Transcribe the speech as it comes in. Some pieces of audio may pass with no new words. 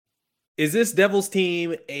Is this Devils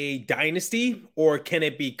team a dynasty or can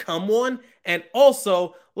it become one? And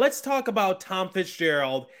also, let's talk about Tom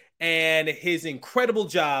Fitzgerald and his incredible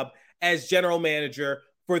job as general manager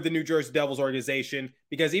for the New Jersey Devils organization.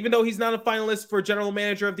 Because even though he's not a finalist for general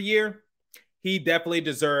manager of the year, he definitely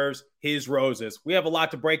deserves his roses. We have a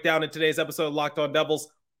lot to break down in today's episode of Locked On Devils.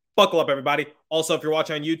 Buckle up, everybody. Also, if you're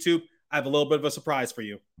watching on YouTube, I have a little bit of a surprise for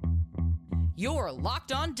you. You're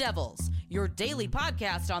Locked On Devils, your daily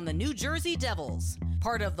podcast on the New Jersey Devils.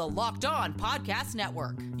 Part of the Locked On Podcast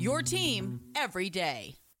Network, your team every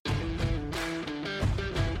day.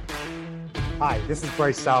 Hi, this is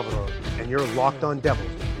Bryce Salvador, and you're Locked On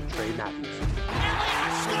Devils with Trey Matthews.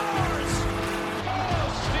 Elliott scores!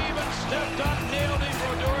 Oh, Stevens stepped up, nailed it.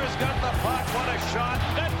 Brodor's got the puck. What a shot.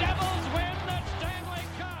 The Devils win the Stanley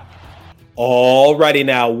Cup. Alrighty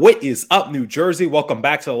now, what is up, New Jersey? Welcome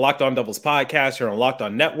back to the Locked On Devils podcast here on Locked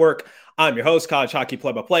On Network. I'm your host, college hockey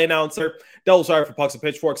play-by-play announcer, Devils writer for Pucks and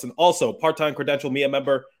Pitchforks, and also part-time credential media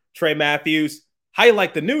member Trey Matthews. How you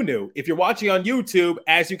like the new? If you're watching on YouTube,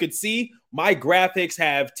 as you can see, my graphics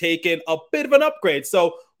have taken a bit of an upgrade.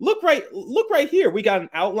 So look right here. We got an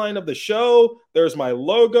outline of the show. There's my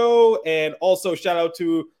logo, and also shout out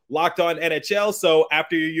to Locked On NHL. So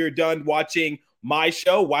after you're done watching my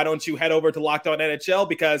show, why don't you head over to Locked On NHL,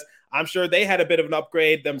 because I'm sure they had a bit of an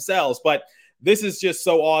upgrade themselves. But this is just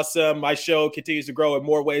so awesome. My show continues to grow in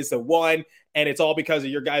more ways than one, and it's all because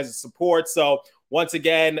of your guys' support. So once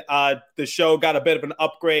again, the show got a bit of an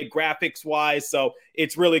upgrade graphics-wise, so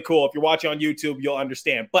it's really cool. If you're watching on YouTube, you'll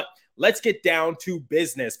understand. But let's get down to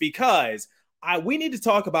business, because we need to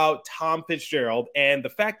talk about Tom Fitzgerald and the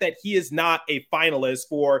fact that he is not a finalist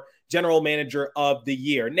for General Manager of the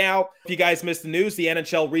Year. Now, if you guys missed the news, the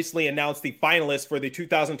NHL recently announced the finalists for the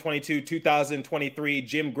 2022-2023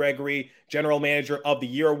 Jim Gregory General Manager of the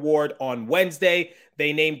Year award on Wednesday.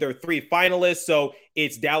 They named their three finalists. So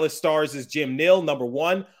it's Dallas Stars' Jim Nill, number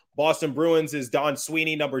one. Boston Bruins is Don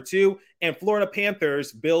Sweeney, number two. And Florida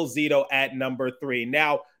Panthers, Bill Zito at number three.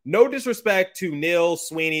 Now, no disrespect to Nill,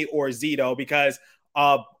 Sweeney, or Zito, because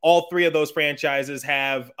all three of those franchises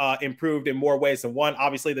have improved in more ways than one.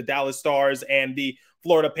 Obviously, the Dallas Stars and the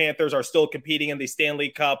Florida Panthers are still competing in the Stanley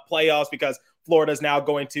Cup playoffs because Florida is now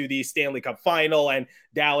going to the Stanley Cup final, and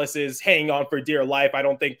Dallas is hanging on for dear life. I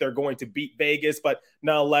don't think they're going to beat Vegas, but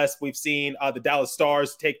nonetheless, we've seen the Dallas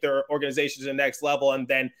Stars take their organization to the next level, and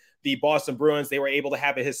then the Boston Bruins, they were able to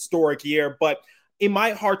have a historic year. But in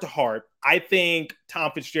my heart to heart, I think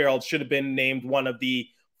Tom Fitzgerald should have been named one of the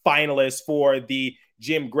finalists for the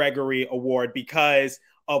Jim Gregory Award because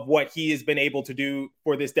of what he has been able to do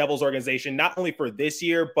for this Devils organization, not only for this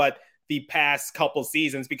year, but the past couple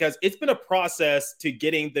seasons, because it's been a process to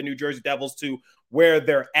getting the New Jersey Devils to where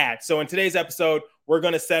they're at. So in today's episode, we're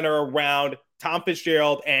going to center around Tom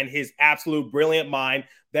Fitzgerald and his absolute brilliant mind.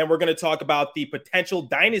 Then we're going to talk about the potential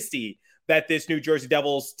dynasty that this New Jersey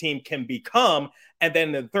Devils team can become. And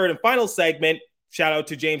then the third and final segment, shout out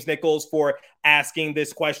to James Nichols for asking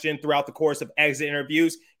this question throughout the course of exit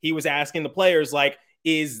interviews. He was asking the players, like,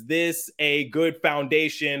 is this a good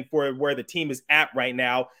foundation for where the team is at right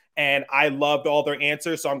now? And I loved all their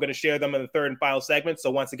answers, so I'm going to share them in the third and final segment.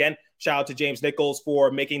 So once again, shout out to James Nichols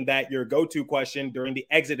for making that your go-to question during the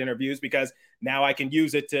exit interviews, because now I can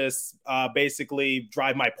use it to basically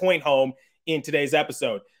drive my point home in today's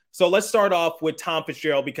episode. So let's start off with Tom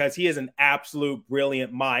Fitzgerald, because he is an absolute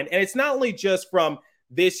brilliant mind. And it's not only just from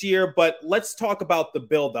this year, but let's talk about the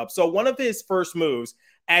buildup. So one of his first moves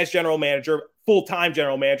as general manager, full-time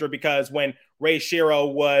general manager, because when Ray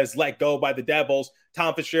Shero was let go by the Devils,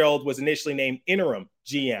 Tom Fitzgerald was initially named interim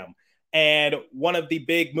GM. And one of the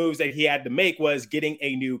big moves that he had to make was getting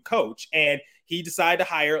a new coach. And he decided to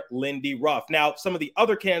hire Lindy Ruff. Now, some of the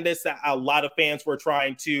other candidates that a lot of fans were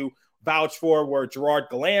trying to vouch for were Gerard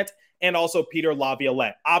Gallant and also Peter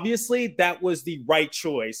Laviolette. Obviously, that was the right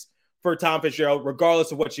choice for Tom Fitzgerald,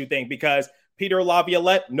 regardless of what you think, because Peter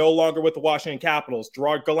Laviolette, no longer with the Washington Capitals.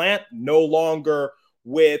 Gerard Gallant, no longer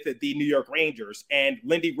with the New York Rangers. And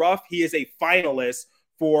Lindy Ruff, he is a finalist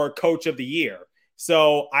for Coach of the Year.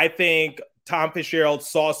 So I think Tom Fitzgerald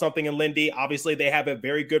saw something in Lindy. Obviously, they have a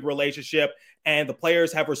very good relationship, and the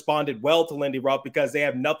players have responded well to Lindy Ruff because they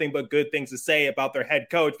have nothing but good things to say about their head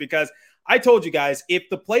coach. Because I told you guys, if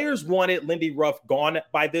the players wanted Lindy Ruff gone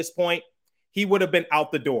by this point, he would have been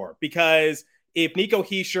out the door. Because if Nico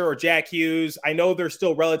Hischier or Jack Hughes, I know they're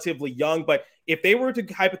still relatively young, but if they were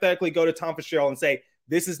to hypothetically go to Tom Fitzgerald and say,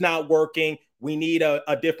 this is not working, we need a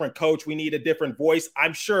different coach, we need a different voice,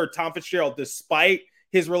 I'm sure Tom Fitzgerald, despite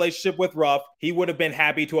his relationship with Ruff, he would have been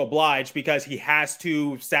happy to oblige because he has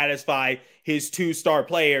to satisfy his two-star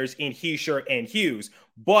players in Hischier and Hughes.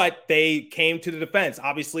 But they came to the defense.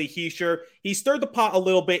 Obviously, Hischier, he stirred the pot a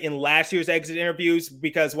little bit in last year's exit interviews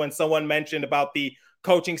because when someone mentioned about the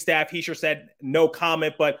coaching staff, Hischier said no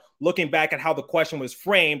comment. But looking back at how the question was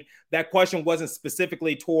framed, that question wasn't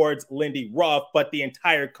specifically towards Lindy Ruff, but the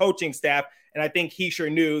entire coaching staff. And I think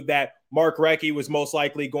Hischier knew that Mark Recchi was most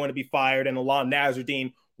likely going to be fired and Alam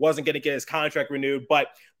Nasruddin wasn't going to get his contract renewed. But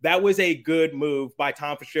that was a good move by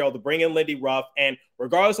Tom Fitzgerald to bring in Lindy Ruff. And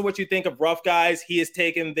regardless of what you think of Ruff, guys, he has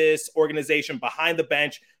taken this organization behind the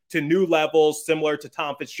bench to new levels similar to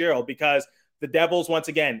Tom Fitzgerald because the Devils, once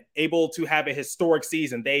again, able to have a historic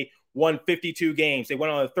season. They won 52 games. They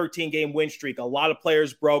went on a 13-game win streak. A lot of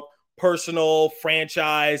players broke personal,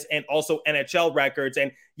 franchise, and also NHL records.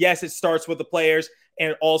 And yes, it starts with the players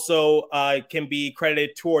and also can be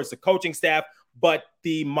credited towards the coaching staff, but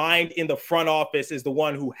the mind in the front office is the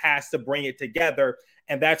one who has to bring it together.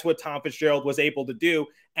 And that's what Tom Fitzgerald was able to do.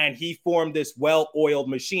 And he formed this well-oiled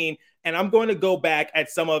machine. And I'm going to go back at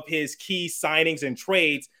some of his key signings and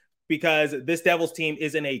trades because this Devils team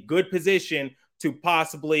is in a good position to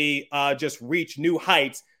possibly just reach new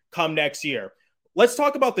heights come next year. Let's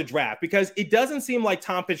talk about the draft because it doesn't seem like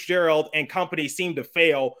Tom Fitzgerald and company seem to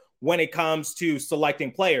fail when it comes to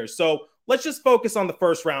selecting players. So let's just focus on the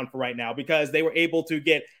first round for right now because they were able to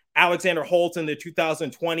get Alexander Holtz in the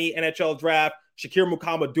 2020 NHL draft, Shakir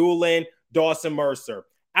Mukhamadullin, Dawson Mercer.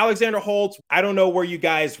 Alexander Holtz, I don't know where you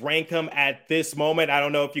guys rank him at this moment. I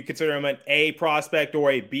don't know if you consider him an A prospect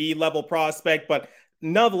or a B level prospect, but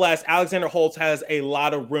nonetheless, Alexander Holtz has a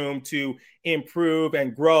lot of room to improve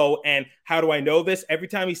and grow. And how do I know this? Every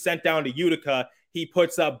time he's sent down to Utica, he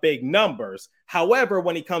puts up big numbers. However,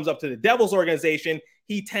 when he comes up to the Devils organization,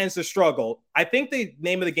 he tends to struggle. I think the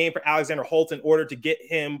name of the game for Alexander Holtz, in order to get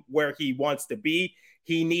him where he wants to be,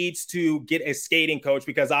 he needs to get a skating coach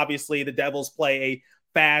because obviously the Devils play a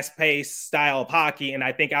fast-paced style of hockey, and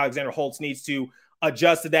I think Alexander Holtz needs to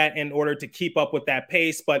adjust to that in order to keep up with that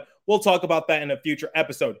pace, but we'll talk about that in a future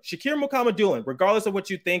episode. Shakir Mukhamadullin, regardless of what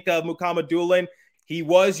you think of Mukhamadullin, he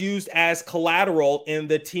was used as collateral in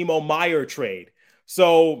the Timo Meier trade.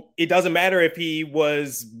 So it doesn't matter if he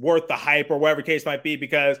was worth the hype or whatever case might be,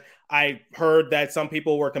 because I heard that some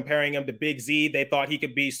people were comparing him to Big Z. They thought he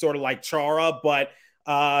could be sort of like Chara, but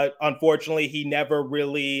unfortunately, he never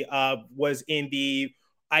really was in the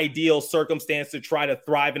ideal circumstance to try to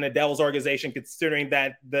thrive in a Devils organization, considering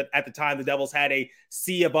that at the time the Devils had a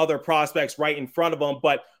sea of other prospects right in front of them.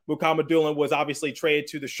 But Mukhamadullin was obviously traded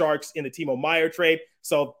to the Sharks in the Timo Meier trade.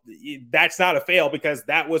 So that's not a fail because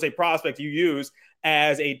that was a prospect you use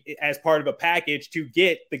as part of a package to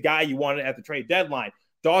get the guy you wanted at the trade deadline.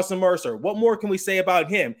 Dawson Mercer, what more can we say about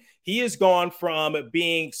him? He has gone from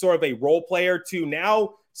being sort of a role player to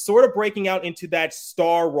now sort of breaking out into that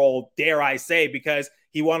star role, dare I say, because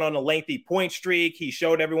he went on a lengthy point streak. He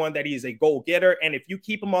showed everyone that he's a goal getter. And if you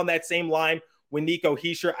keep him on that same line with Nico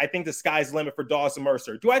Hischier, I think the sky's the limit for Dawson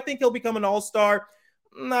Mercer. Do I think he'll become an all-star?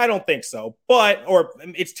 I don't think so, or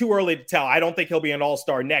it's too early to tell. I don't think he'll be an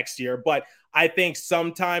all-star next year, but I think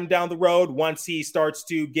sometime down the road, once he starts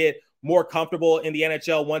to get more comfortable in the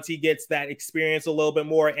NHL, once he gets that experience a little bit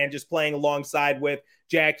more and just playing alongside with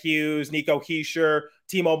Jack Hughes, Nico Hischier,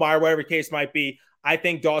 Timo Meier, whatever the case might be, I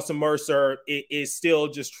think Dawson Mercer is still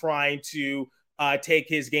just trying to take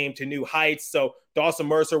his game to new heights. So Dawson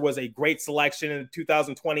Mercer was a great selection in the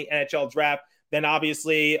 2020 NHL draft. Then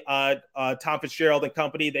obviously Tom Fitzgerald and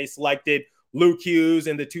company, they selected Luke Hughes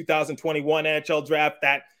in the 2021 NHL draft.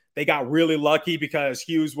 That they got really lucky because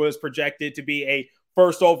Hughes was projected to be a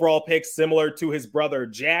first overall pick, similar to his brother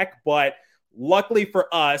Jack. But luckily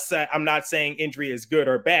for us, I'm not saying injury is good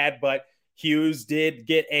or bad, but Hughes did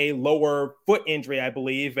get a lower foot injury, I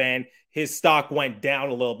believe, and his stock went down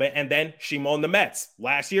a little bit. And then Shimon Nemets.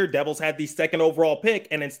 Last year, Devils had the second overall pick,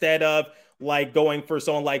 and instead of like going for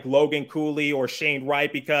someone like Logan Cooley or Shane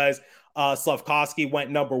Wright because Slavkovsky went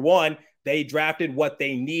number one, they drafted what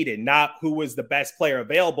they needed, not who was the best player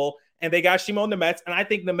available. And they got Shimon Nemets, and I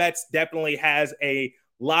think Nemets definitely has a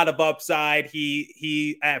lot of upside.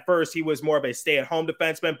 He at first, he was more of a stay-at-home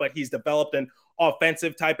defenseman, but he's developed an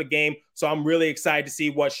offensive type of game. So I'm really excited to see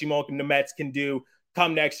what Shimon Nemets can do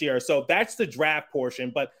come next year. So that's the draft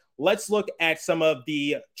portion. But let's look at some of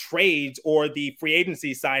the trades or the free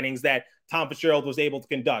agency signings that Tom Fitzgerald was able to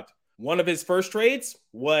conduct. One of his first trades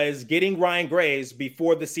was getting Ryan Graves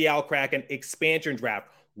before the Seattle Kraken expansion draft.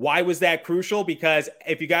 Why was that crucial? Because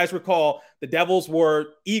if you guys recall, the Devils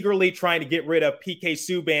were eagerly trying to get rid of PK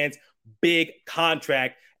Subban's big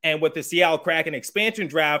contract. And with the Seattle Kraken expansion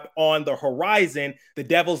draft on the horizon, the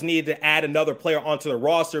Devils needed to add another player onto the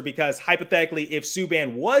roster because hypothetically, if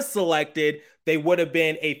Subban was selected, they would have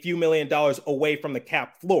been a few $1 million away from the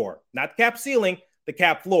cap floor. Not the cap ceiling, the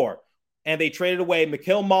cap floor. And they traded away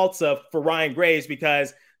Mikhail Maltsev for Ryan Graves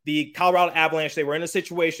because the Colorado Avalanche, they were in a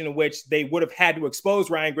situation in which they would have had to expose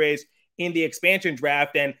Ryan Graves in the expansion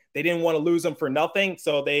draft, and they didn't want to lose him for nothing.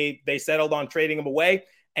 So they settled on trading him away.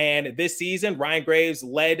 And this season, Ryan Graves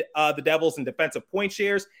led the Devils in defensive point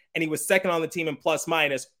shares, and he was second on the team in plus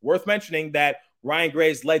minus. Worth mentioning that Ryan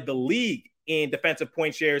Graves led the league in defensive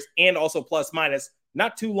point shares and also plus minus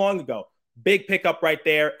not too long ago. Big pickup right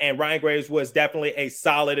there, and Ryan Graves was definitely a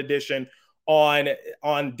solid addition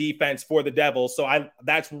on defense for the Devils. So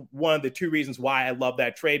that's one of the two reasons why I love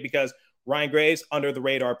that trade, because Ryan Graves, under the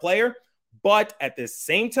radar player, but at the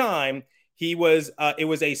same time, it was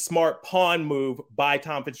a smart pawn move by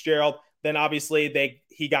Tom Fitzgerald. Then obviously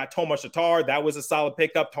he got Tomas Tatar. That was a solid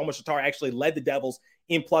pickup. Tomas Tatar actually led the Devils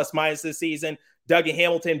in plus minus this season. Dougie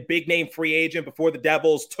Hamilton, big name free agent before the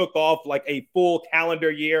Devils took off like a full calendar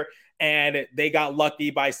year, and they got lucky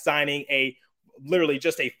by signing literally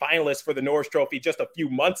just a finalist for the Norris Trophy just a few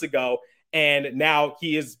months ago, and now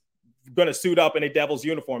he is going to suit up in a Devils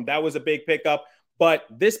uniform. That was a big pickup. But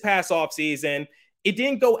this past offseason, it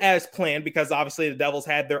didn't go as planned because obviously the Devils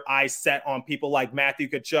had their eyes set on people like Matthew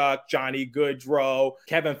Tkachuk, Johnny Gaudreau,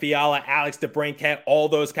 Kevin Fiala, Alex DeBrincat, all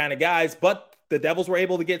those kind of guys. But the Devils were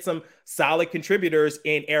able to get some solid contributors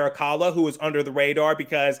in Erik Haula, who was under the radar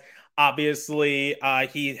because obviously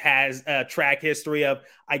he has a track history of,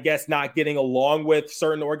 I guess, not getting along with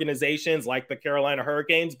certain organizations like the Carolina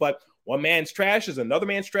Hurricanes. But one man's trash is another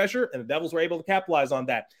man's treasure, and the Devils were able to capitalize on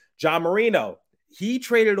that. John Marino, he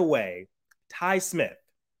traded away Ty Smith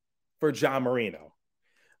for John Marino.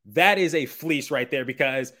 That is a fleece right there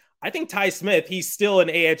because I think Ty Smith, he's still an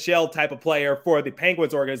AHL type of player for the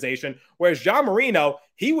Penguins organization, whereas John Marino,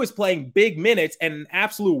 he was playing big minutes and an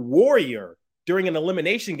absolute warrior during an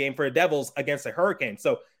elimination game for the Devils against the Hurricanes.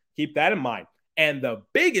 So keep that in mind. And the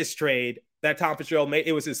biggest trade that Tom Fitzgerald made,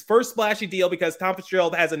 it was his first splashy deal because Tom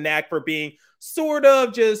Fitzgerald has a knack for being sort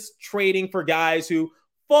of just trading for guys who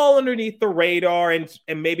fall underneath the radar and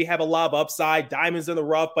maybe have a lot of upside, diamonds in the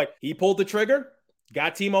rough, but he pulled the trigger,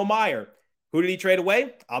 got Timo Meier. Who did he trade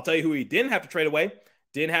away? I'll tell you who he didn't have to trade away.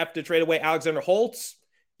 Didn't have to trade away Alexander Holtz,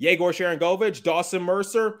 Yegor Sharangovich, Dawson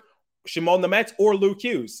Mercer, Shimon Nemeth, or Luke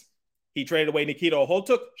Hughes. He traded away Nikita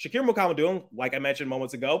Ohotuk, Shakir Mukhamadoun, like I mentioned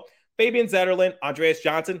moments ago, Fabian Zetterlund, Andreas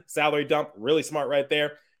Johnson, salary dump, really smart right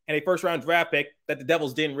there, and a first-round draft pick that the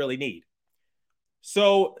Devils didn't really need.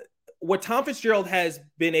 So what Tom Fitzgerald has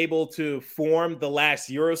been able to form the last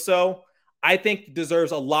year or so, I think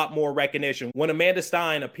deserves a lot more recognition. When Amanda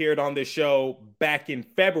Stein appeared on this show back in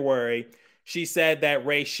February, she said that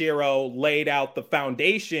Ray Shero laid out the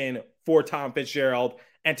foundation for Tom Fitzgerald,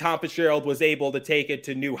 and Tom Fitzgerald was able to take it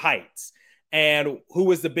to new heights. And who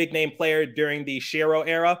was the big name player during the Shero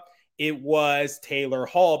era? It was Taylor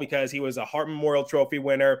Hall, because he was a Hart Memorial Trophy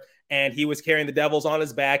winner and he was carrying the Devils on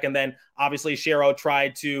his back. And then obviously Shero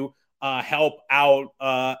tried to help out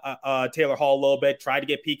Taylor Hall a little bit, tried to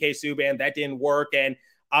get PK Subban. That didn't work. And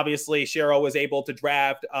obviously Shero was able to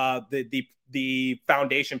draft the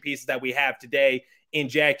foundation pieces that we have today in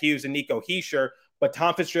Jack Hughes and Nico Hischier. But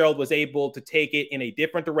Tom Fitzgerald was able to take it in a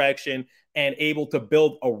different direction and able to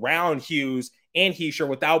build around Hughes and Hischier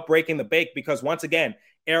without breaking the bank. Because once again,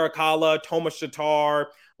 Erik Haula, Tomas Tatar,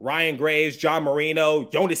 Ryan Graves, John Marino,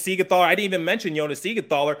 Jonas Siegenthaler. I didn't even mention Jonas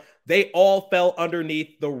Siegenthaler. They all fell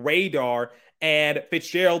underneath the radar, and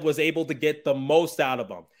Fitzgerald was able to get the most out of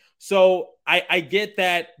them. So I get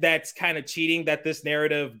that that's kind of cheating, that this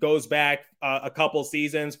narrative goes back a couple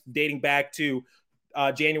seasons, dating back to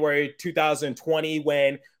January 2020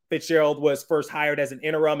 when Fitzgerald was first hired as an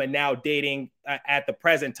interim and now dating at the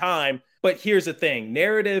present time. But here's the thing.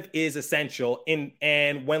 Narrative is essential.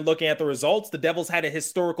 And when looking at the results, the Devils had a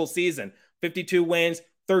historical season, 52 wins,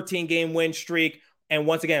 13-game win streak. And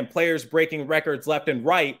once again, players breaking records left and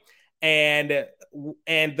right. And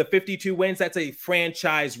the 52 wins, that's a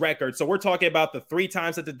franchise record. So we're talking about the 3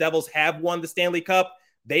 times that the Devils have won the Stanley Cup.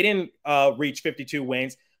 They didn't reach 52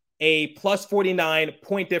 wins. A plus 49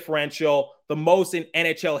 point differential, the most in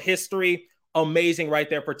NHL history. Amazing right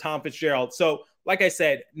there for Tom Fitzgerald. So, like I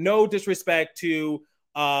said, no disrespect to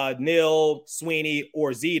Nil, Sweeney,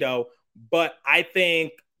 or Zito, but I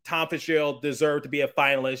think Tom Fitzgerald deserved to be a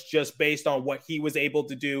finalist just based on what he was able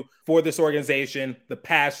to do for this organization the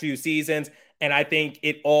past few seasons. And I think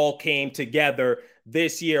it all came together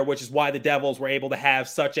this year, which is why the Devils were able to have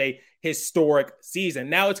such a historic season.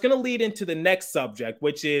 Now it's going to lead into the next subject,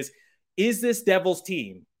 which is Is this Devils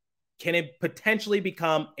team, can it potentially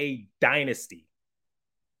become a dynasty?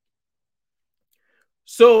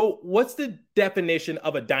 So what's the definition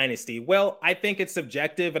of a dynasty? Well, I think it's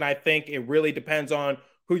subjective, and I think it really depends on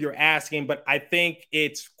who you're asking, but I think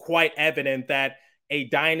it's quite evident that a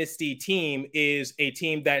dynasty team is a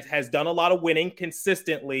team that has done a lot of winning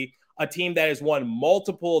consistently, a team that has won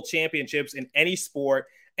multiple championships in any sport,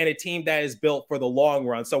 and a team that is built for the long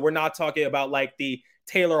run. So we're not talking about like the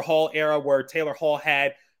Taylor Hall era where Taylor Hall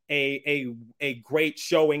had a great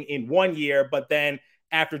showing in one year, but then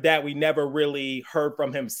after that, we never really heard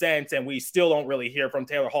from him since, and we still don't really hear from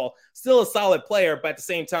Taylor Hall. Still a solid player, but at the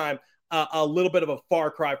same time, a little bit of a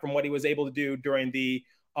far cry from what he was able to do during the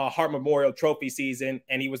Hart Memorial Trophy season,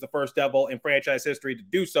 and he was the first Devil in franchise history to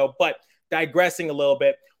do so. But digressing a little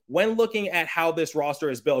bit, when looking at how this roster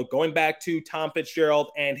is built, going back to Tom Fitzgerald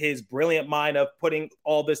and his brilliant mind of putting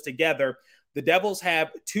all this together, the Devils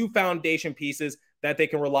have two foundation pieces that they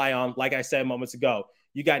can rely on, like I said moments ago.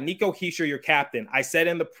 You got Nico Hischier, your captain. I said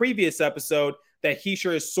in the previous episode that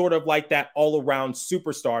Hischier is sort of like that all-around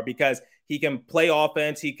superstar because he can play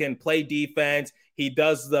offense, he can play defense, he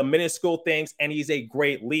does the minuscule things, and he's a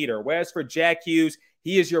great leader. Whereas for Jack Hughes,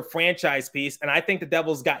 he is your franchise piece, and I think the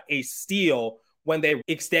Devils got a steal when they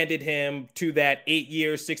extended him to that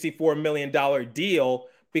 8-year, $64 million deal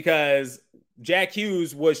because Jack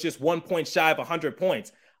Hughes was just 1 point shy of 100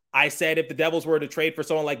 points. I said if the Devils were to trade for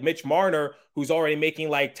someone like Mitch Marner, who's already making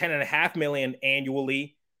like $10.5 million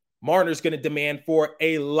annually, Marner's going to demand for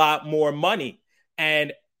a lot more money.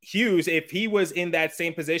 And Hughes, if he was in that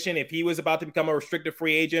same position, if he was about to become a restricted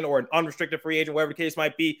free agent or an unrestricted free agent, whatever the case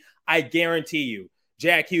might be, I guarantee you,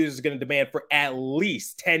 Jack Hughes is going to demand for at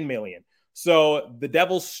least $10 million. So the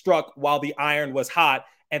Devils struck while the iron was hot,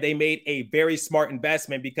 and they made a very smart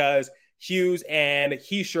investment because Hughes and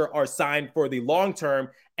Hischier are signed for the long term,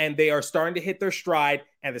 and they are starting to hit their stride.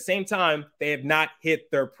 At the same time, they have not hit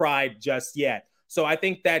their pride just yet. So I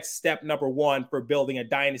think that's step number one for building a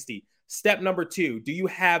dynasty. Step number two, do you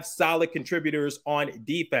have solid contributors on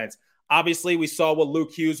defense? Obviously, we saw what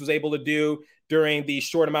Luke Hughes was able to do during the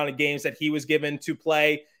short amount of games that he was given to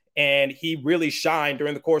play, and he really shined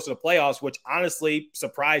during the course of the playoffs, which honestly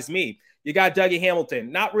surprised me. You got Dougie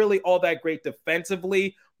Hamilton, not really all that great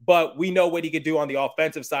defensively, but we know what he could do on the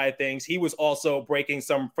offensive side of things. He was also breaking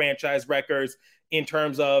some franchise records in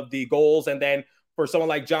terms of the goals. And then for someone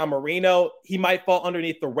like John Marino, he might fall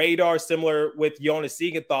underneath the radar, similar with Jonas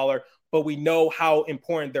Siegenthaler, but we know how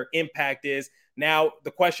important their impact is. Now,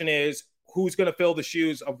 the question is, who's going to fill the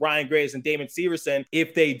shoes of Ryan Graves and Damon Severson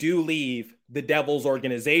if they do leave the Devils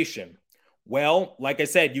organization? Well, like I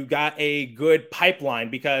said, you got a good pipeline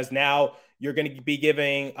because now you're going to be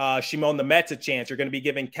giving Shimon Nemeth a chance. You're going to be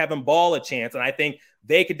giving Kevin Ball a chance. And I think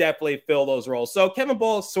they could definitely fill those roles. So Kevin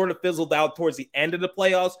Ball sort of fizzled out towards the end of the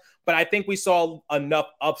playoffs, but I think we saw enough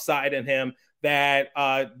upside in him that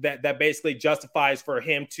that basically justifies for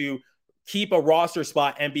him to keep a roster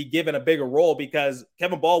spot and be given a bigger role because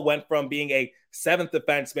Kevin Ball went from being a seventh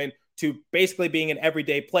defenseman to basically being an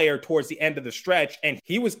everyday player towards the end of the stretch. And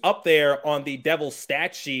he was up there on the Devils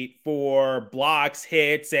stat sheet for blocks,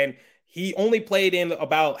 hits, and he only played in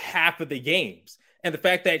about half of the games. And the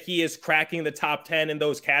fact that he is cracking the top 10 in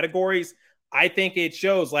those categories, I think it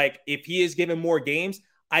shows like if he is given more games,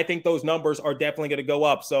 I think those numbers are definitely going to go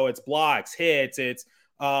up. So it's blocks, hits, it's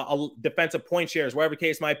defensive point shares, whatever the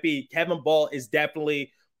case might be. Kevin Ball is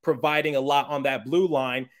definitely providing a lot on that blue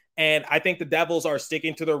line. And I think the Devils are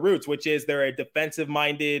sticking to their roots, which is they're a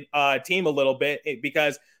defensive-minded team a little bit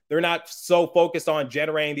because they're not so focused on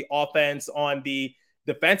generating the offense on the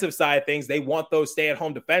defensive side of things. They want those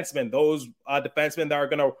stay-at-home defensemen, those defensemen that are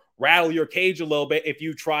going to rattle your cage a little bit if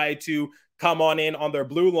you try to come on in on their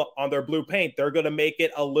blue paint. They're going to make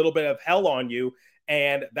it a little bit of hell on you.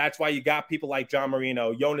 And that's why you got people like John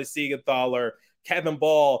Marino, Jonas Siegenthaler, Kevin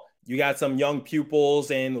Ball. You got some young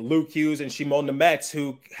pupils in Luke Hughes and Shimon Nemeth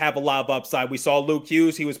who have a lot of upside. We saw Luke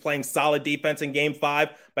Hughes. He was playing solid defense in Game 5,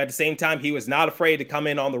 but at the same time, he was not afraid to come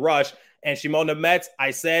in on the rush. And Shimon Nemeth,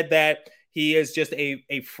 I said that he is just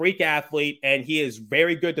a freak athlete, and he is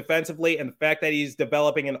very good defensively. And the fact that he's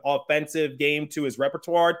developing an offensive game to his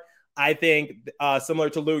repertoire, I think similar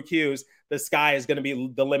to Luke Hughes, the sky is going to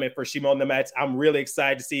be the limit for Shimon Nemeth. I'm really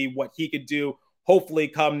excited to see what he could do, hopefully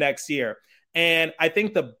come next year. And I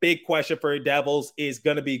think the big question for the Devils is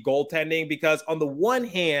going to be goaltending because on the one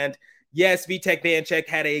hand, yes, Vitek Vanecek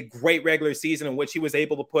had a great regular season in which he was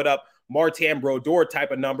able to put up Martin Brodeur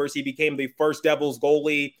type of numbers. He became the first Devils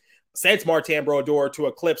goalie since Martin Brodeur to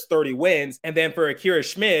eclipse 30 wins. And then for Akira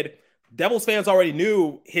Schmid, Devils fans already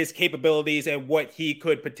knew his capabilities and what he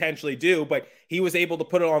could potentially do, but he was able to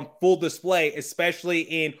put it on full display, especially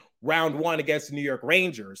in round one against the New York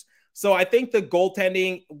Rangers. So I think the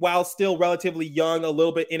goaltending, while still relatively young, a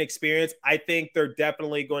little bit inexperienced, I think they're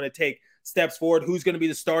definitely going to take steps forward. Who's going to be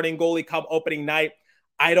the starting goalie come opening night?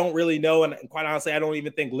 I don't really know. And quite honestly, I don't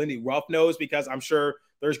even think Lindy Ruff knows, because I'm sure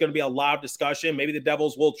there's going to be a lot of discussion. Maybe the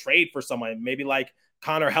Devils will trade for someone, maybe like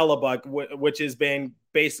Connor Hellebuck, which has been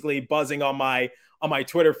basically buzzing on my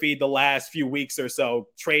Twitter feed the last few weeks or so.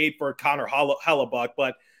 Trade for Connor Hellebuck,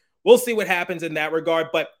 but we'll see what happens in that regard.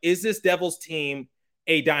 But is this Devils team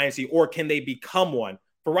a dynasty, or can they become one?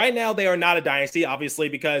 For right now, they are not a dynasty, obviously,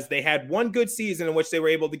 because they had one good season in which they were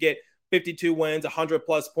able to get 52 wins,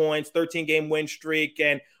 100-plus points, 13-game win streak,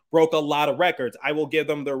 and broke a lot of records. I will give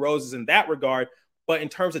them their roses in that regard. But in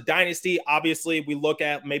terms of dynasty, obviously, we look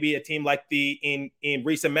at maybe a team like in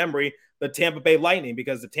recent memory, the Tampa Bay Lightning,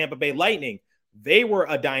 because the Tampa Bay Lightning, they were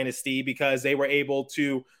a dynasty because they were able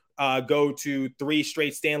to go to 3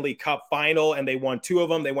 straight Stanley Cup final, and they won 2 of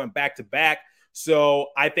them. They went back-to-back. So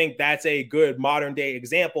I think that's a good modern-day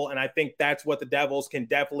example, and I think that's what the Devils can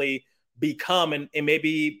definitely become in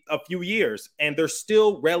maybe a few years. And they're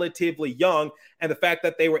still relatively young, and the fact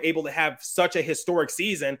that they were able to have such a historic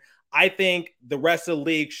season, I think the rest of the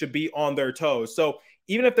league should be on their toes. So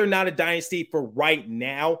even if they're not a dynasty for right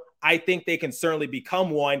now, I think they can certainly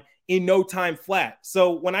become one in no time flat.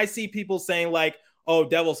 So when I see people saying like, oh,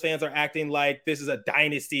 Devils fans are acting like this is a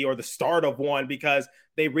dynasty or the start of one because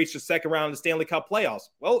they reached the second round of the Stanley Cup playoffs.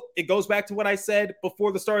 Well, it goes back to what I said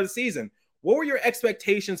before the start of the season. What were your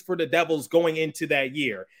expectations for the Devils going into that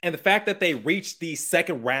year? And the fact that they reached the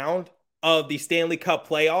second round of the Stanley Cup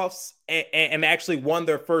playoffs and actually won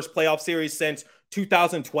their first playoff series since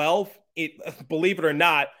 2012, believe it or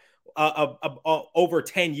not, over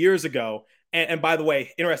 10 years ago. And by the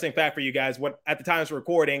way, interesting fact for you guys, at the time of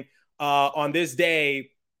recording, on this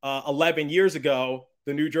day, 11 years ago,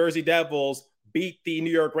 the New Jersey Devils beat the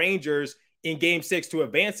New York Rangers in Game 6 to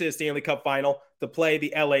advance to the Stanley Cup final to play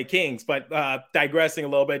the LA Kings. But digressing a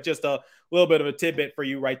little bit, just a little bit of a tidbit for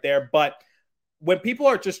you right there. But when people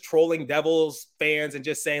are just trolling Devils fans and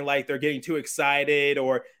just saying like they're getting too excited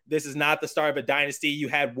or this is not the start of a dynasty, you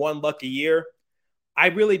had one lucky year, I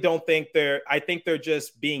really don't think I think they're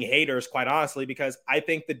just being haters, quite honestly, because I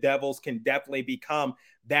think the Devils can definitely become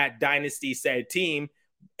that dynasty said team,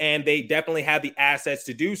 and they definitely have the assets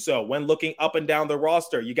to do so. When looking up and down the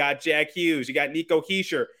roster, you got Jack Hughes, you got Nico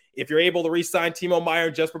Hischier. If you're able to re-sign Timo Meier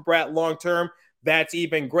and Jesper Bratt long-term, that's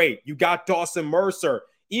even great. You got Dawson Mercer.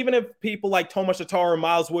 Even if people like Tomas Tatar or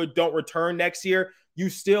Miles Wood don't return next year, you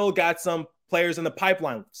still got some players in the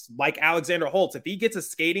pipeline, like Alexander Holtz. If he gets a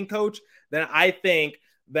skating coach, then I think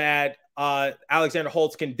that Alexander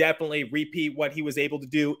Holtz can definitely repeat what he was able to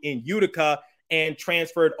do in Utica and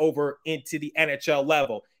transfer it over into the NHL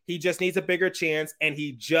level. He just needs a bigger chance, and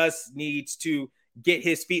he just needs to get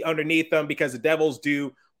his feet underneath them because the Devils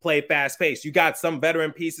do play fast-paced. You got some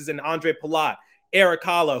veteran pieces in Andre Palat, Eric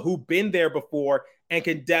Haula, who've been there before and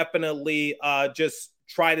can definitely just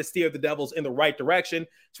try to steer the Devils in the right direction.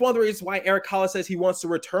 It's one of the reasons why Eric Haula says he wants to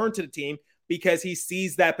return to the team, because he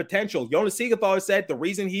sees that potential. Jonas Siegenthaler said the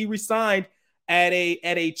reason he resigned at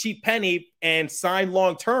a cheap penny and signed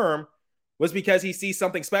long-term was because he sees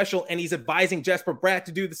something special, and he's advising Jesper Bratt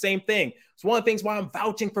to do the same thing. It's one of the things why I'm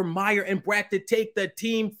vouching for Meier and Bratt to take the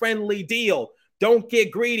team-friendly deal. Don't get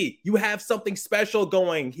greedy. You have something special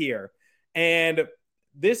going here. And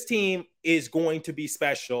this team is going to be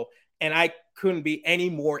special, and I couldn't be any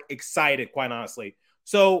more excited, quite honestly.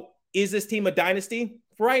 So is this team a dynasty?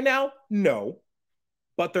 For right now, no.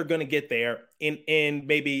 But they're going to get there in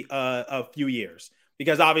maybe a few years,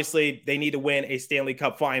 because obviously they need to win a Stanley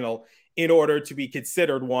Cup final in order to be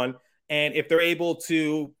considered one. And if they're able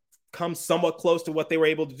to come somewhat close to what they were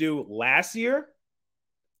able to do last year,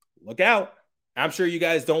 look out. I'm sure you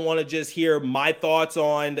guys don't want to just hear my thoughts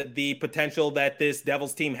on the potential that this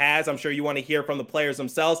Devils team has. I'm sure you want to hear from the players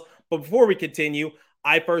themselves. But before we continue,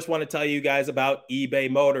 I first want to tell you guys about eBay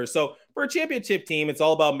Motors. So for a championship team, it's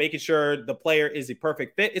all about making sure the player is a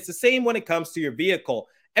perfect fit. It's the same when it comes to your vehicle.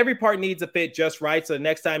 Every part needs to fit just right. So the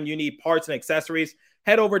next time you need parts and accessories,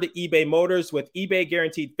 head over to eBay Motors. With eBay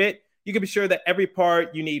Guaranteed Fit, you can be sure that every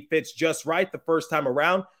part you need fits just right the first time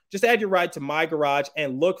around. Just add your ride to My Garage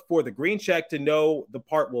and look for the green check to know the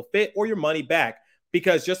part will fit or your money back.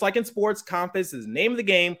 Because just like in sports, confidence is the name of the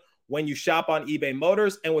game when you shop on eBay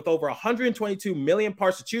Motors. And with over 122 million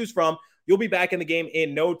parts to choose from, you'll be back in the game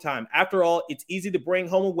in no time. After all, it's easy to bring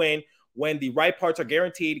home a win when the right parts are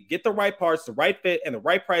guaranteed. Get the right parts, the right fit, and the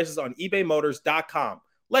right prices on ebaymotors.com.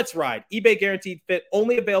 Let's ride. eBay Guaranteed Fit,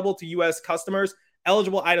 only available to U.S. customers.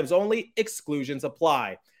 Eligible items only. Exclusions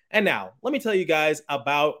apply. And now, let me tell you guys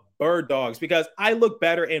about Bird Dogs, because I look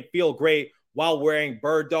better and feel great while wearing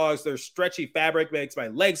Bird Dogs. Their stretchy fabric makes my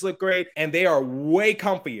legs look great, and they are way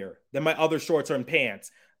comfier than my other shorts and pants.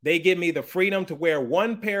 They give me the freedom to wear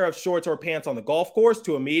one pair of shorts or pants on the golf course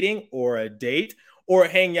to a meeting or a date or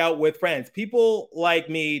hang out with friends. People like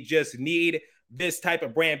me just need this type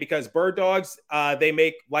of brand because Bird Dogs, they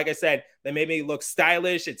make, like I said, they make me look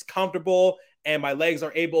stylish. It's comfortable, and my legs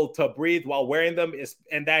are able to breathe while wearing them.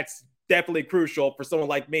 And that's definitely crucial for someone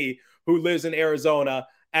like me who lives in Arizona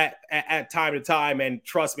at time to time. And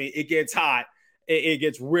trust me, it gets hot. It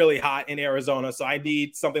gets really hot in Arizona. So I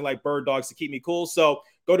need something like Bird Dogs to keep me cool. So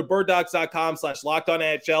go to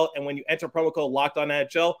birddogs.com/LockedOnNHL. And when you enter promo code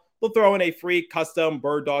LockedOnNHL, they'll throw in a free custom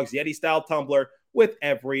Bird Dogs Yeti style tumbler with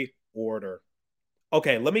every order.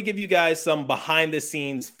 Okay, let me give you guys some behind the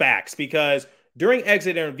scenes facts, because during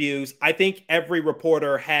exit interviews, I think every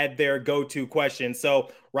reporter had their go-to question. So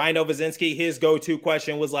Ryan Novozinski, his go-to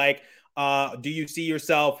question was like, do you see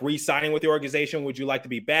yourself re-signing with the organization? Would you like to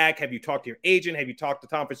be back? Have you talked to your agent? Have you talked to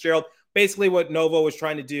Tom Fitzgerald? Basically what Novo was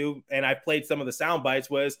trying to do, and I played some of the sound bites,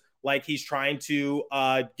 was like he's trying to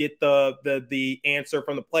get the answer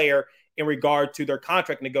from the player in regard to their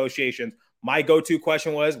contract negotiations. My go-to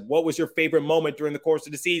question was, what was your favorite moment during the course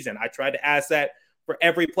of the season? I tried to ask that for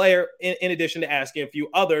every player in addition to asking a few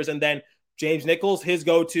others. And then James Nichols, his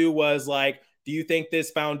go-to was like, do you think this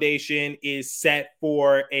foundation is set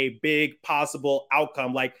for a big possible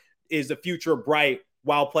outcome? Like, is the future bright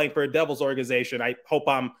while playing for a Devils organization? I hope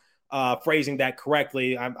I'm phrasing that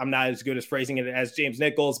correctly. I'm not as good as phrasing it as James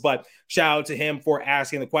Nichols, but shout out to him for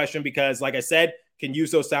asking the question, because like I said, can use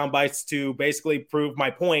those sound bites to basically prove my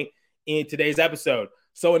point in today's episode.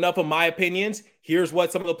 So enough of my opinions. Here's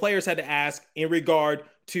what some of the players had to ask in regard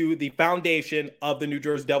to the foundation of the New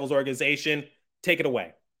Jersey Devils organization. Take it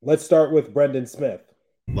away. Let's start with Brendan Smith.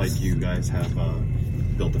 Like you guys have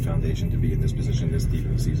built a foundation to be in this position this deep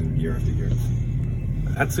in the season, year after year.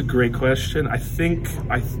 That's a great question. I think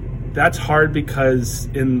that's hard because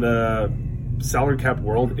in the salary cap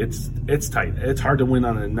world, it's tight. It's hard to win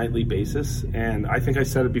on a nightly basis. And I think I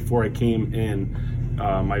said it before I came in.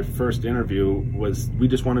 My first interview was, we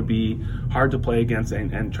just want to be hard to play against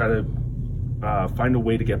and try to find a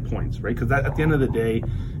way to get points, right? Because at the end of the day,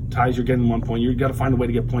 ties, you're getting 1 point. You got to find a way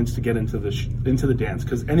to get points to get into the dance,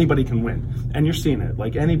 because anybody can win, and you're seeing it.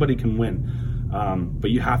 Like, anybody can win, but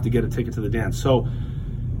you have to get a ticket to the dance. So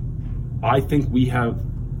I think we have.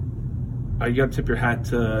 You got to tip your hat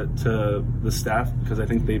to the staff, because I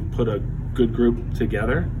think they've put a good group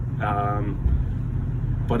together.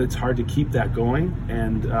 But it's hard to keep that going,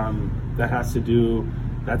 and that's going to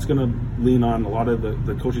lean on a lot of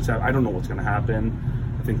the coaching staff. I don't know what's going to happen.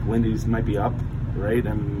 I think Lindy's might be up, right,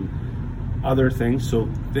 and other things. So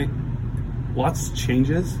lots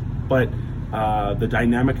changes, but the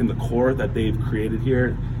dynamic and the core that they've created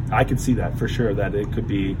here, I could see that for sure, that it could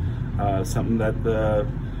be something that the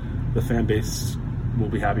fan base will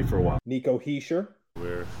be happy for a while. Nico Hischier.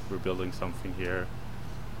 We're building something here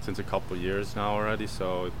since a couple of years now already,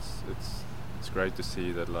 so it's great to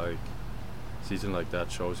see that, like, season like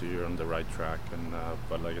that shows you're on the right track. And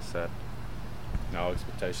but like I said, now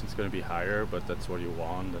expectations going to be higher, but that's what you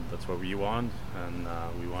want, and that's what we want, and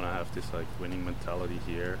we want to have this like winning mentality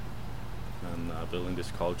here, and building this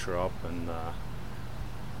culture up, and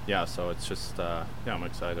yeah, so it's just I'm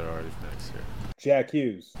excited already for next year. Jack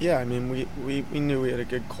Hughes. Yeah, I mean, we knew we had a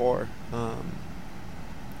good core.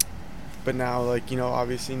 But now, like,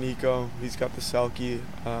 obviously Nico, he's got the Selke.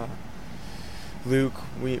 Luke,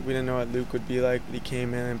 we didn't know what Luke would be like, but he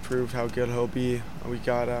came in and proved how good he'll be. We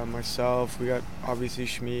got myself, we got obviously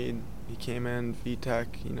Schmid, he came in,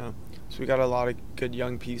 Vitek, So we got a lot of good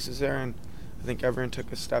young pieces there, and I think everyone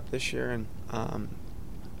took a step this year. And I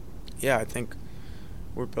think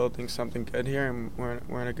we're building something good here, and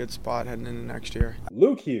we're in a good spot heading into next year.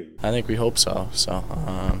 Luke Hughes. I think we hope so. So,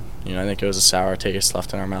 I think it was a sour taste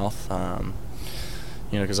left in our mouth.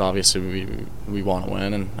 Because obviously we want to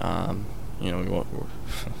win, and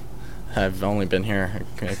I've only been here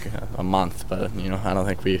a month, but I don't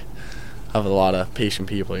think we have a lot of patient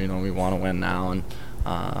people. We want to win now, and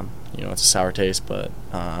it's a sour taste, but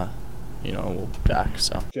we'll be back.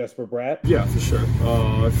 So. Jesper Bratt. Yeah, for sure.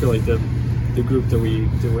 I feel like the group that we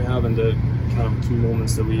have, and the kind of key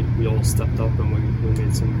moments that we all stepped up and we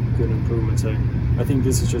made some good improvements. I think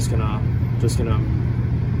this is just gonna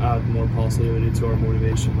add more positivity to our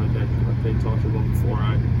motivation, like I talked about before.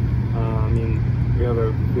 We have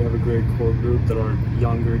a great core group that are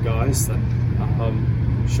younger guys that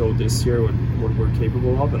showed this year what we're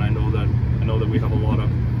capable of, and I know that we have a lot of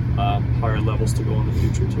higher levels to go in the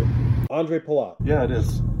future too. Andre Palat. Yeah, it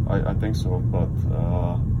is. I think so, but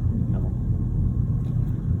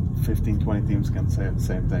 15, 20 teams can say the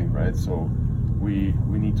same thing, right? So we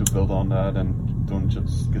need to build on that and don't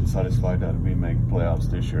just get satisfied that we make playoffs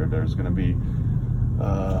this year. There's going to be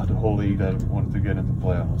the whole league that wanted to get into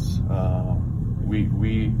playoffs.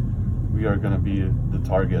 We are going to be the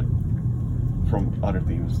target from other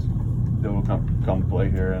teams. They will come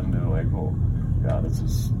play here and they're like, oh, yeah, this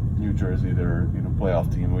is New Jersey. They're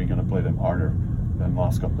playoff team. We're going to play them harder than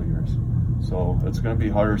last couple of years. So it's going to be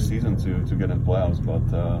a harder season to get in playoffs, but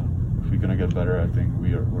if we're going to get better, I think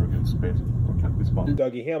we're a good space.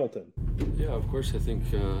 Dougie Hamilton. Yeah, of course. I think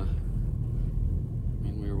we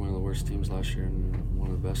were one of the worst teams last year and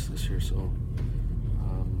one of the best this year, so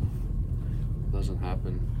it doesn't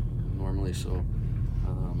happen normally. So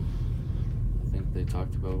I think they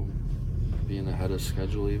talked about being ahead of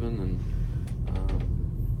schedule even, and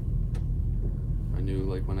I knew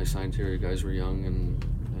like when I signed here, guys were young and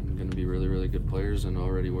going to be really, really good players and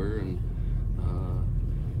already were, and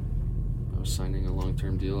I was signing a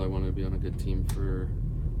long-term deal. I wanted to be on a good team for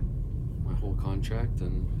my whole contract,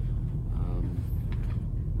 and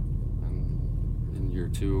in year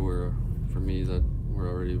two, for me, that we're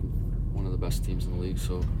already one of the best teams in the league,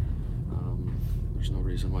 so there's no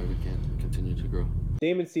reason why we can't continue to grow.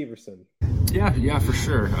 Damon Severson. Yeah, for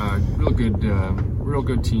sure. Real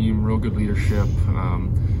good team, real good leadership.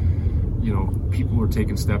 People are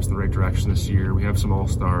taking steps in the right direction this year. We have some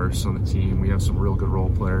all-stars on the team. We have some real good role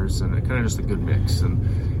players, and kind of just a good mix.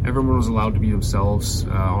 And everyone was allowed to be themselves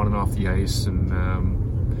on and off the ice, and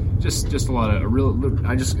just a lot of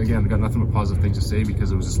I got nothing but positive things to say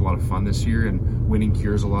because it was just a lot of fun this year, and winning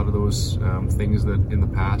cures a lot of those things that in the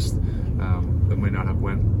past that might not have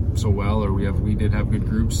went so well, or we did have good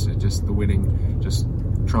groups. It just the winning just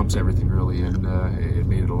trumps everything really, and it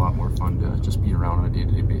made it a lot more fun to just be around on a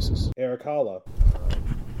day-to-day basis. Eric Holla.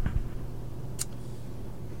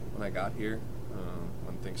 When I got here,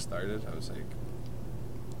 when things started, I was like,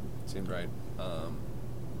 it seemed right.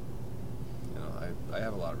 I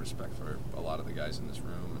have a lot of respect for a lot of the guys in this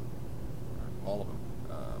room, and all of them.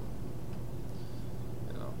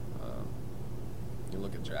 You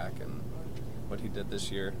look at Jack and what he did this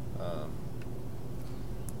year.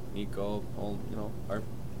 Nico,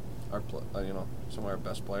 some of our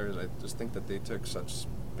best players. I just think that they took such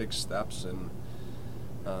big steps in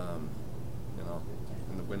the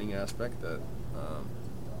winning aspect that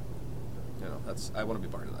I want to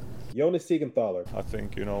be part of that. Jonas Siegenthaler. I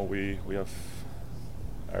think we have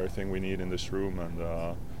everything we need in this room,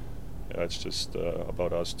 and it's just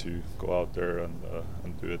about us to go out there and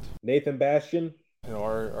do it. Nathan Bastian.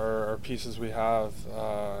 Our pieces we have,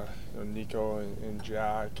 Nico and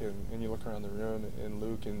Jack, and you look around the room, and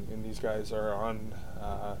Luke, and these guys are on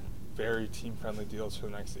very team-friendly deals for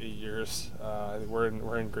the next 8 years. We're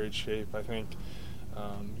in great shape. I think,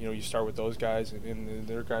 you start with those guys, and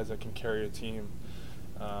they're guys that can carry a team,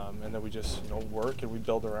 and then we just work and we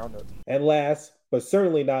build around it. And last, but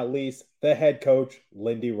certainly not least, the head coach,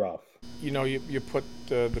 Lindy Ruff. You put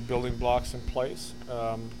the building blocks in place.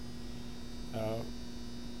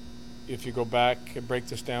 If you go back and break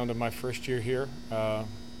this down to my first year here, a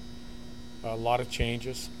lot of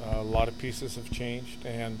changes, a lot of pieces have changed,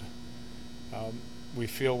 and we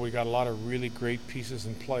feel we got a lot of really great pieces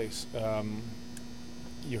in place.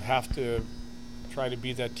 You have to try to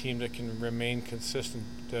be that team that can remain consistent,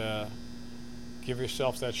 give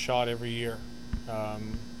yourself that shot every year.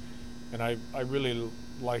 And I really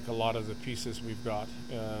like a lot of the pieces we've got.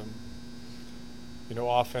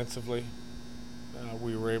 Offensively,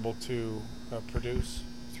 we were able to produce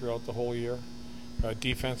throughout the whole year.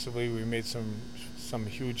 Defensively, we made some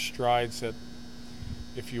huge strides that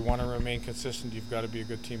if you want to remain consistent, you've got to be a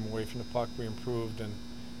good team away from the puck. We improved,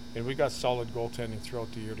 and we got solid goaltending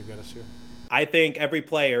throughout the year to get us here. I think every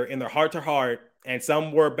player in their heart-to-heart, and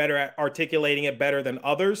some were better at articulating it better than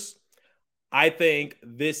others, I think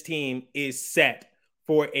this team is set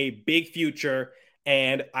for a big future.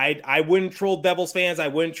 And I wouldn't troll Devils fans. I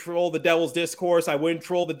wouldn't troll the Devils discourse. I wouldn't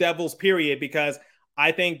troll the Devils period, because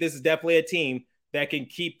I think this is definitely a team that can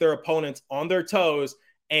keep their opponents on their toes.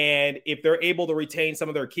 And if they're able to retain some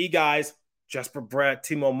of their key guys, Jesper Bratt,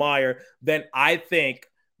 Timo Meier, then I think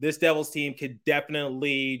this Devils team could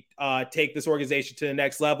definitely take this organization to the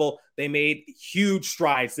next level. They made huge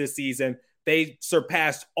strides this season. They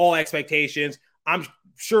surpassed all expectations. I'm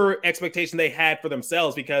sure expectation they had for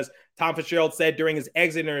themselves, because Tom Fitzgerald said during his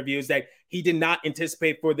exit interviews that he did not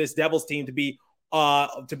anticipate for this Devils team to be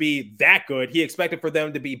to be that good. He expected for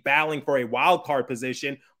them to be battling for a wild card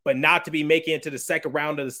position, but not to be making it to the second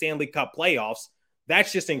round of the Stanley Cup playoffs.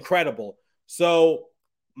 That's just incredible. So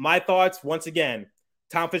my thoughts, once again,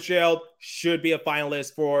 Tom Fitzgerald should be a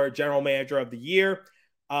finalist for General Manager of the Year.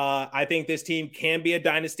 I think this team can be a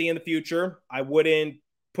dynasty in the future. I wouldn't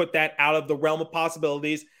put that out of the realm of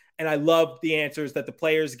possibilities. And I love the answers that the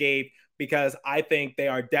players gave because I think they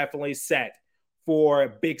are definitely set for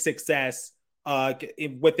big success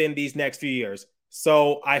within these next few years.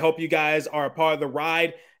 So I hope you guys are a part of the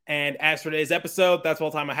ride. And as for today's episode, that's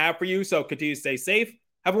all the time I have for you. So continue to stay safe.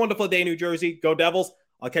 Have a wonderful day, New Jersey. Go Devils.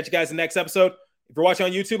 I'll catch you guys in the next episode. If you're watching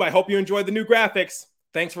on YouTube, I hope you enjoyed the new graphics.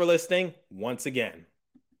 Thanks for listening once again.